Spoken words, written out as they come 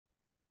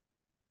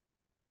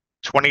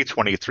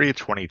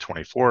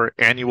2023-2024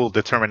 Annual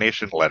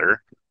Determination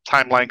Letter,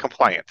 Timeline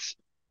Compliance,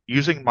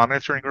 using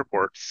Monitoring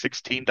Report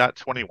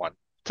 16.21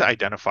 to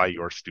identify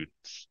your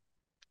students.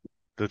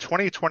 The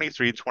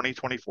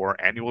 2023-2024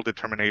 Annual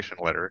Determination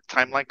Letter,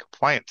 Timeline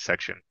Compliance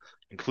section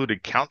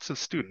included counts of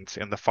students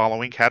in the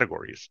following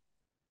categories: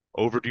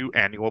 overdue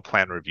annual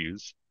plan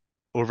reviews,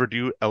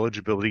 overdue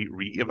eligibility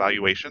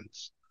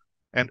re-evaluations,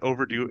 and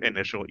overdue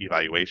initial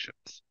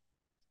evaluations.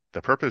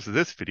 The purpose of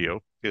this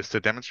video is to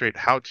demonstrate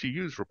how to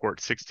use Report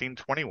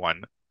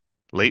 1621,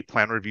 late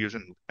plan reviews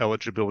and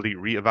eligibility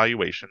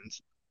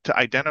re-evaluations, to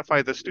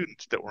identify the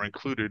students that were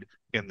included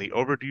in the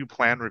overdue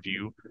plan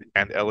review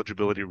and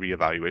eligibility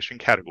re-evaluation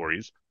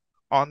categories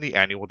on the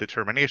annual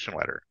determination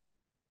letter.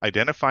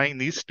 Identifying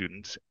these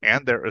students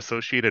and their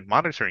associated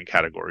monitoring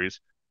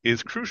categories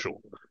is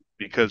crucial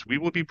because we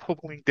will be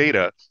pulling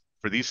data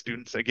for these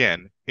students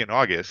again in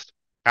August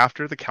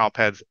after the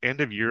CALPADS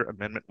end-of-year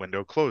amendment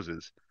window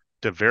closes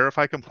to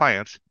verify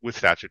compliance with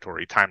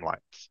statutory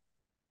timelines.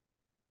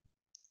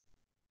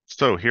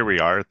 So here we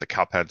are at the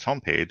CALPADS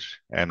homepage,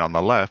 and on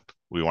the left,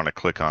 we want to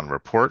click on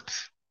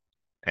Reports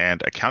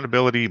and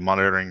Accountability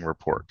Monitoring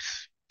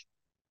Reports.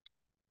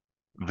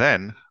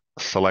 Then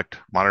select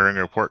Monitoring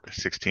Report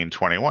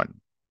 1621.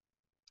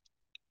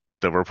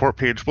 The report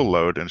page will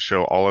load and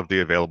show all of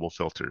the available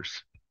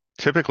filters.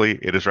 Typically,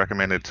 it is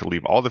recommended to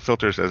leave all the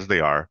filters as they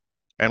are,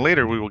 and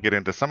later we will get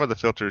into some of the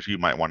filters you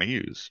might want to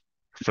use.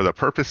 For the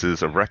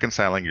purposes of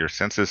reconciling your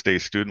Census Day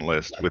student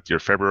list with your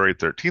February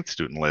 13th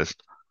student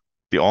list,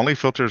 the only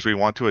filters we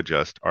want to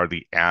adjust are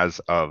the as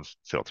of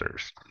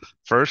filters.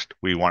 First,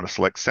 we want to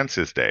select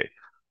Census Day.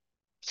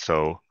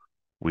 So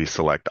we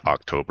select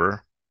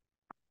October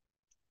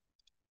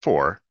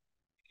 4,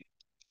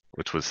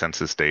 which was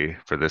Census Day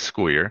for this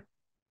school year,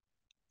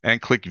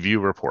 and click View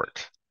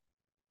Report.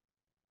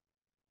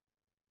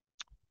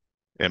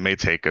 It may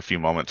take a few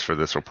moments for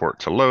this report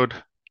to load.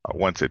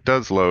 Once it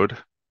does load,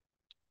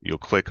 you'll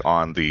click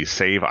on the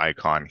Save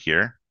icon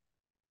here,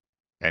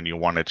 and you'll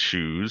want to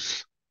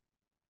choose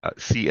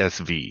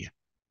CSV.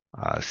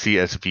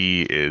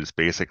 CSV is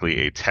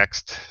basically a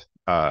text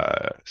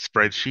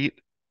spreadsheet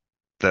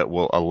that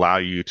will allow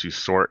you to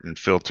sort and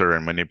filter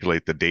and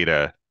manipulate the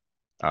data,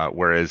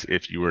 whereas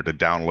if you were to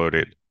download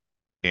it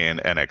in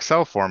an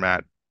Excel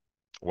format,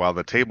 while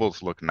the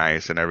tables look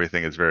nice and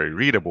everything is very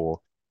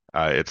readable,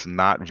 it's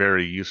not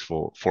very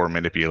useful for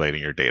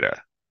manipulating your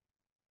data.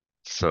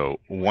 So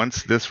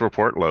once this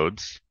report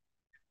loads,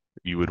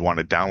 you would want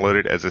to download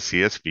it as a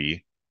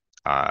CSV,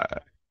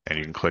 and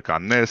you can click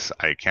on this.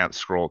 I can't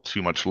scroll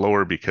too much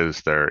lower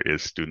because there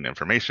is student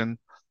information.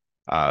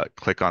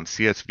 Click on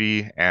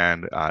CSV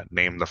and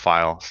name the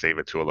file, save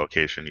it to a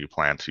location you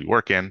plan to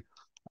work in.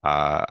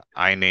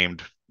 I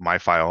named my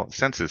file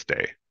Census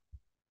Day.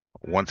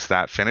 Once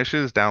that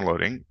finishes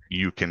downloading,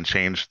 you can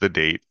change the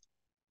date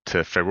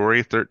to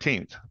February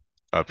 13th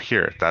up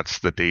here. That's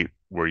the date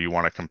where you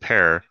want to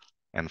compare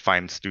and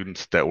find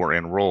students that were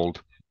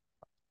enrolled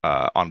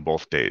on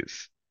both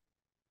days.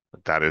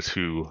 That is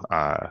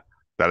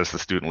the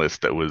student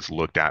list that was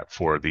looked at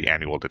for the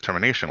annual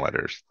determination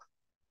letters.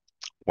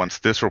 Once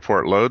this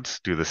report loads,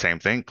 do the same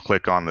thing.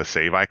 Click on the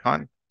save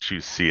icon,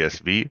 choose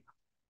CSV.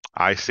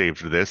 I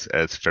saved this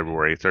as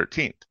February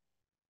 13th.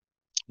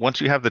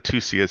 Once you have the two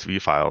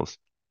CSV files,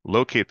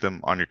 locate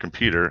them on your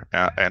computer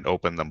and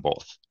open them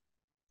both,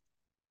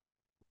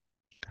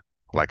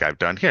 like I've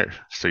done here.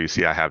 So you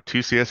see I have two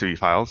CSV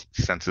files,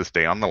 Census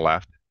Day on the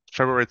left,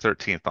 February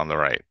 13th on the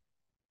right.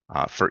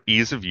 For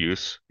ease of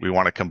use, we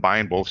want to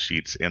combine both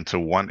sheets into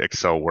one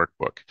Excel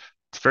workbook.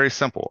 It's very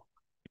simple.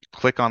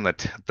 Click on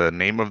the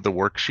name of the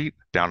worksheet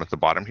down at the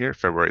bottom here,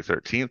 February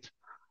 13th,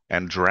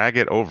 and drag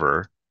it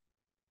over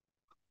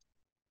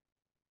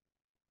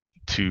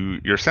to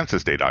your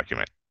Census Day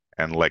document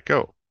and let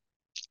go.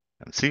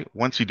 And see,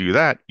 once you do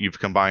that, you've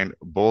combined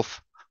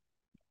both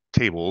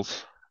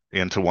tables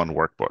into one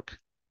workbook.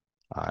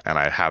 And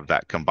I have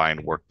that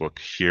combined workbook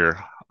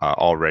here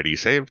already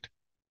saved.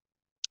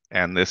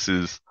 And this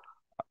is,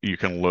 you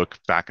can look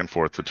back and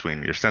forth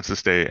between your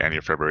Census Day and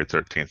your February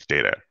 13th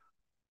data.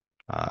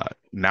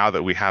 Now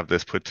that we have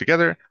this put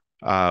together,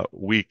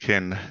 we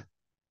can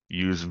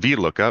use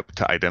VLOOKUP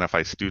to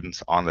identify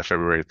students on the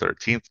February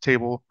 13th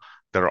table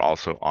that are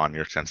also on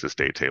your Census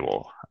Day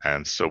table.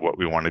 And so what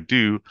we want to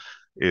do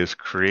is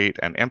create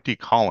an empty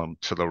column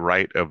to the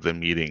right of the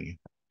meeting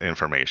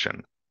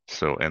information.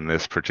 So in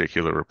this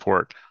particular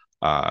report,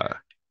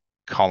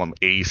 column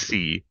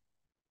AC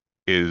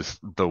is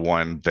the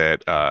one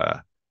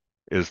that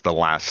is the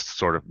last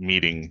sort of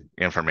meeting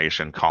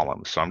information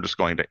column. So I'm just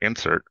going to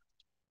insert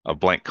a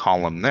blank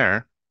column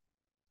there,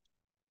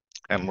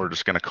 and we're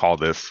just going to call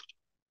this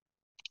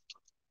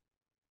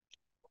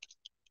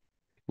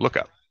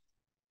lookup.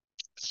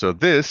 So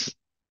this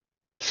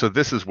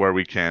is where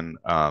we can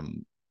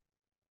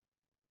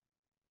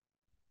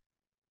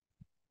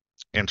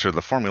enter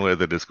the formula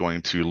that is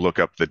going to look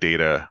up the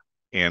data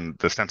in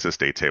the Census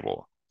Day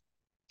table.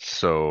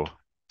 So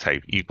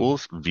type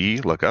equals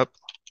VLOOKUP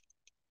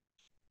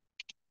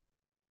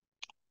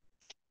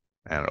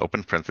and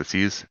open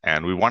parentheses,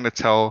 and we want to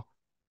tell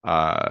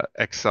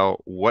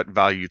Excel what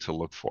value to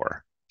look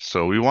for.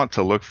 So we want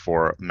to look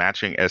for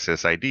matching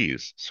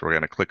SSIDs. So we're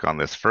going to click on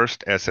this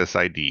first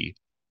SSID.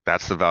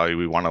 That's the value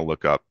we want to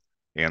look up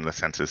in the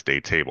census day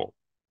table.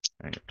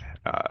 And,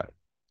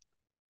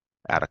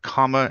 add a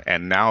comma,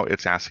 and now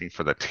it's asking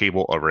for the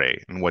table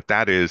array. And what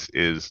that is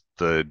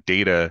the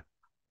data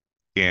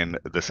in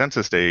the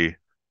census day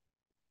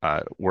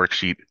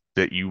worksheet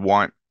that you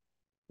want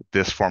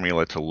this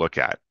formula to look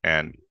at.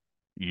 And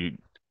you,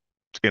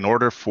 in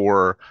order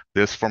for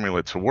this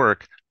formula to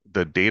work,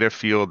 the data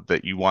field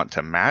that you want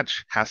to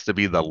match has to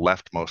be the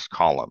leftmost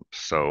column.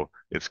 So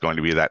it's going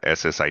to be that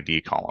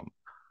SSID column.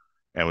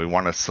 And we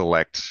want to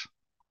select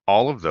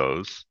all of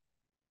those.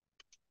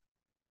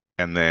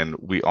 And then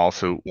we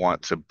also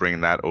want to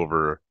bring that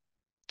over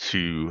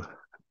to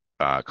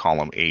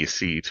column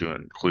AC to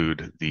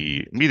include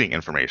the meeting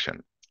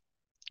information.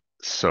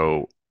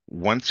 So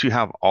once you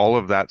have all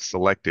of that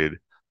selected,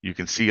 you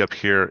can see up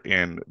here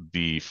in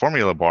the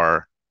formula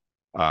bar,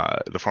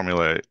 the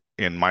formula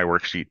in my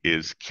worksheet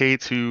is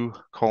K2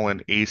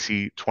 colon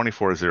AC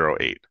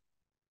 2408.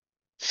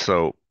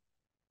 So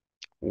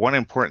one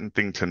important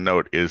thing to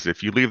note is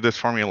if you leave this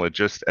formula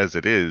just as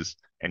it is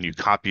and you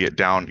copy it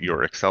down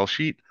your Excel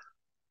sheet,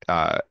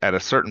 at a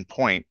certain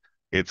point,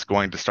 it's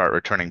going to start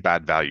returning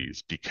bad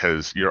values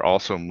because you're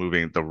also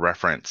moving the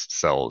reference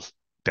cells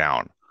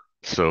down.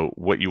 So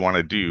what you want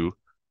to do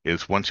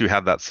is once you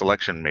have that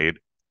selection made,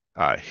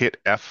 hit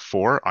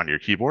F4 on your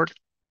keyboard,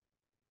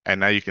 and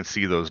now you can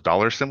see those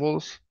dollar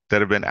symbols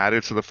that have been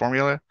added to the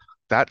formula.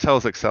 That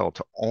tells Excel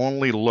to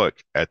only look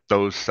at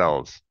those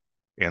cells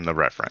in the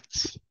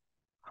reference.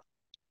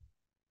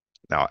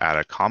 Now add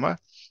a comma,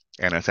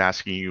 and it's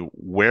asking you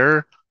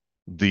where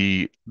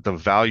the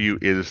value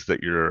is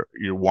that you're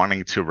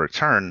wanting to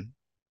return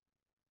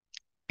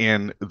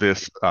in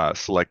this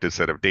selected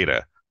set of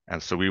data.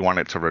 And so we want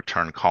it to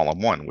return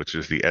column 1, which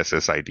is the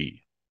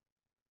SSID.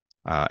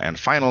 And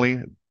finally,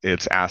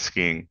 it's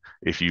asking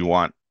if you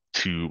want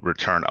to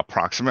return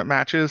approximate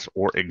matches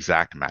or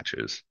exact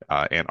matches.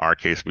 In our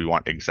case, we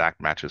want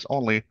exact matches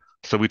only,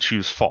 so we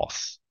choose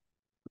false.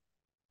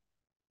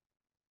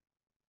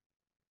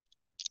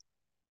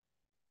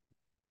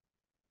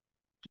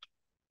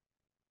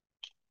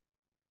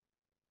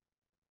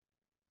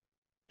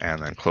 And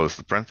then close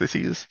the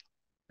parentheses,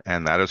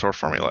 and that is our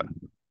formula.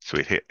 So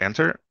we hit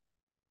enter,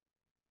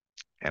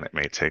 and it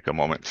may take a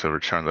moment to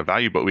return the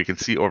value, but we can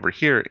see over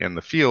here in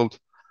the field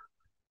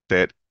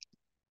that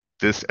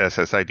this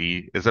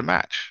SSID is a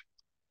match.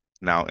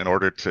 Now, in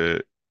order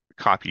to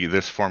copy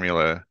this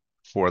formula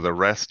for the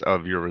rest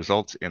of your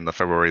results in the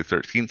February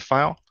 13th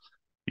file,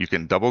 you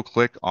can double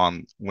click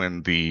on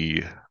when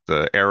the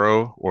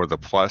arrow or the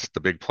plus, the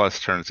big plus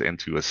turns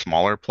into a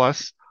smaller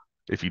plus.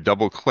 If you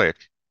double click,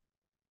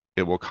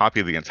 it will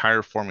copy the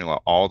entire formula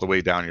all the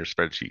way down your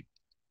spreadsheet.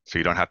 So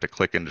you don't have to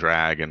click and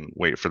drag and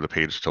wait for the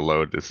page to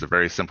load. This is a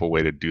very simple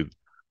way to do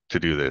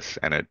this,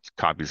 and it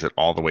copies it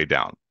all the way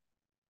down.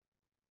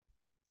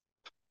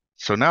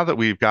 So now that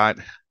we've got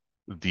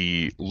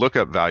the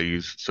lookup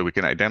values, so we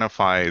can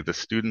identify the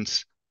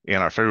students in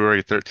our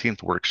February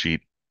 13th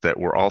worksheet that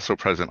were also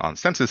present on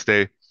Census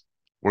Day,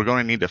 we're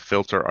going to need to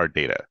filter our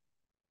data.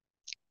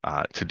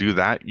 To do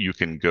that, you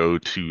can go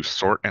to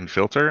Sort and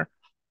Filter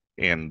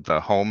in the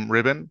Home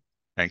ribbon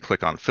and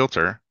click on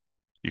Filter.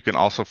 You can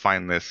also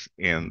find this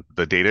in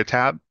the Data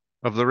tab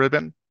of the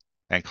ribbon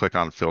and click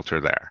on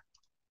Filter there.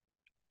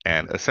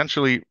 And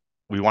essentially,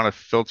 we want to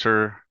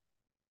filter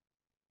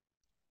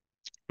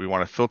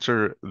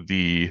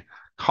the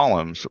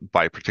columns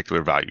by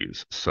particular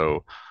values.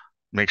 So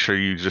make sure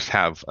you just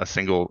have a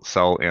single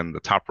cell in the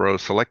top row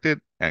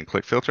selected and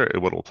click filter. It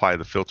will apply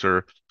the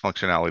filter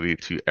functionality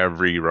to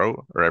every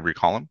row or every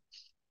column.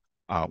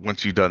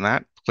 Once you've done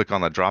that, click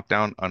on the drop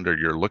down under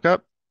your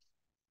lookup,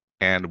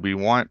 and we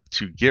want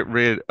to get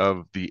rid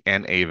of the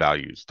NA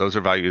values. Those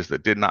are values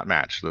that did not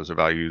match. Those are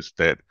values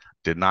that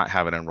did not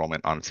have an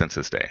enrollment on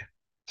census day.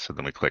 So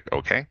then we click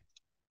OK,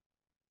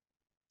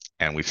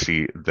 and we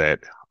see that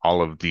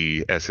all of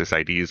the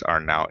SSIDs are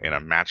now in a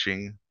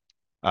matching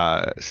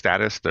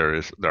status.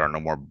 There are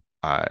no more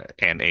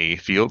NA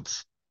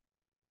fields.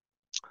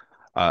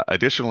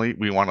 Additionally,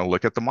 we want to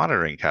look at the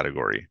monitoring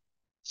category.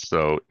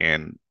 So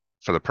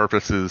for the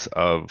purposes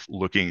of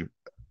looking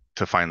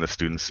to find the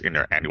students in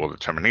your annual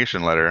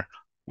determination letter,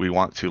 we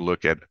want to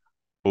look at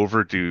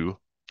overdue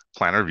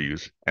plan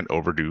reviews and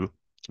overdue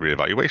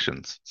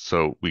reevaluations.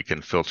 So we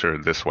can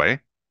filter this way,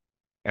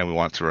 and we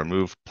want to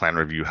remove plan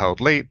review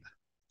held late,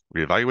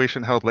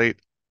 reevaluation held late,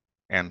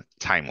 and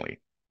timely.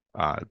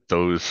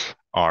 Those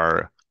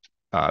are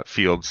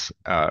fields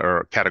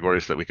or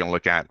categories that we can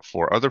look at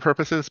for other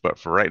purposes, but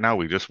for right now,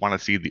 we just want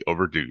to see the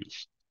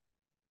overdues.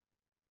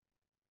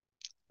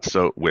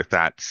 So with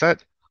that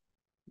set,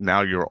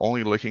 now you're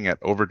only looking at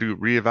overdue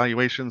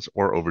reevaluations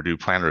or overdue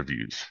plan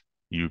reviews.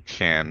 You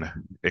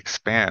can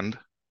expand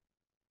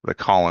the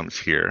columns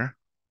here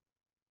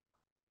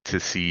to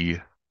see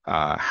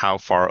how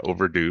far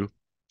overdue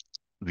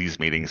these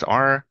meetings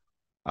are.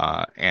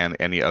 and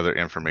any other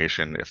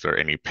information, if there are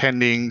any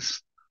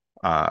pendings,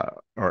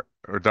 or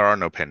there are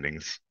no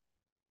pendings,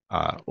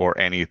 or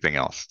anything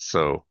else.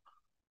 So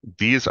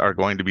these are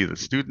going to be the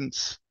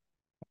students.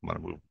 I'm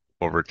going to move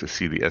over to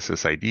see the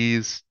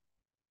SSIDs.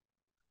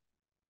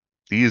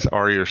 These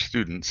are your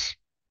students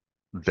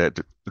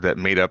that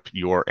made up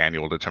your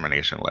annual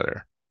determination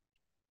letter.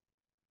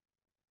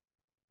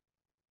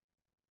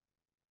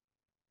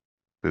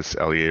 This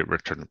LEA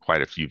returned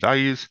quite a few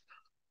values,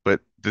 but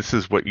this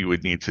is what you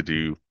would need to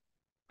do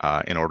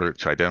in order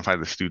to identify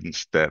the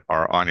students that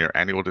are on your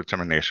annual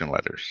determination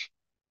letters.